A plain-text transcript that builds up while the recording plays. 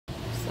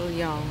So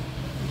y'all,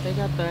 they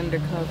got the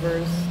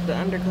undercovers. The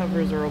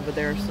undercovers are over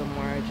there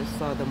somewhere. I just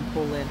saw them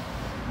pull in.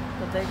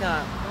 But they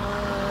got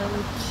 1, 2,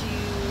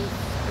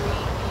 3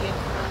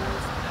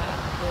 vehicles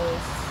at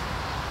this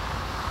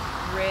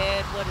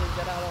red, what is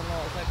it? I don't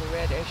know. It's like a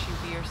red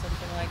SUV or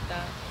something like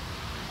that.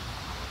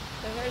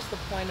 But here's the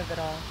point of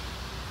it all.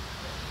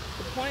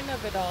 The point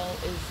of it all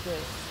is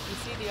this. You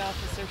see the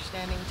officer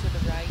standing to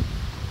the right?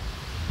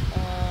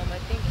 I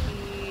think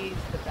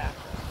he's the back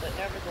one. But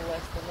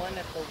nevertheless, the one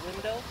at the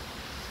window,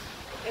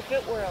 if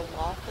it were a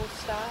lawful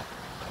stop,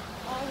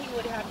 all he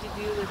would have to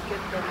do is get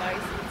the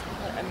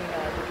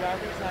the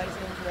driver's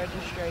license,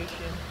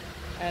 registration,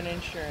 and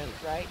insurance,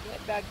 right? Get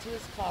back to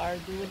his car,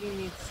 do what he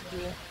needs to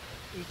do,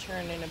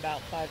 return in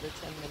about 5 or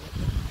 10 minutes.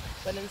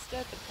 But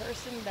instead, the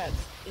person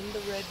that's in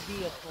the red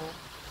vehicle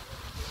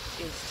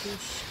is too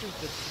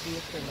stupid to be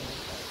a criminal.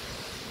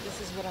 This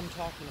is what I'm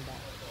talking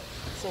about.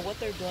 So what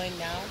they're doing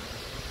now,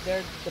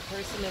 the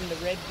person in the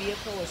red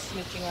vehicle is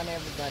snitching on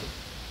everybody.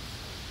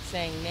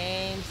 Saying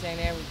names, saying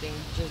everything.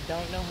 Just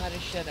don't know how to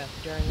shut up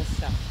during a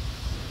stop.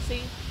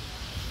 See?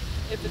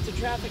 If it's a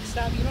traffic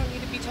stop, you don't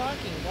need to be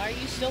talking. Why are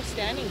you still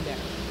standing there?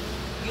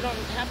 You don't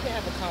have to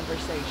have a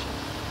conversation.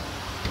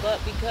 But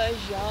because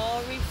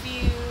y'all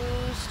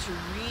refuse to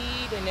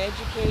read and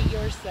educate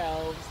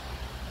yourselves,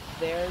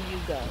 there you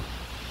go.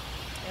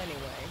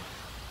 Anyway.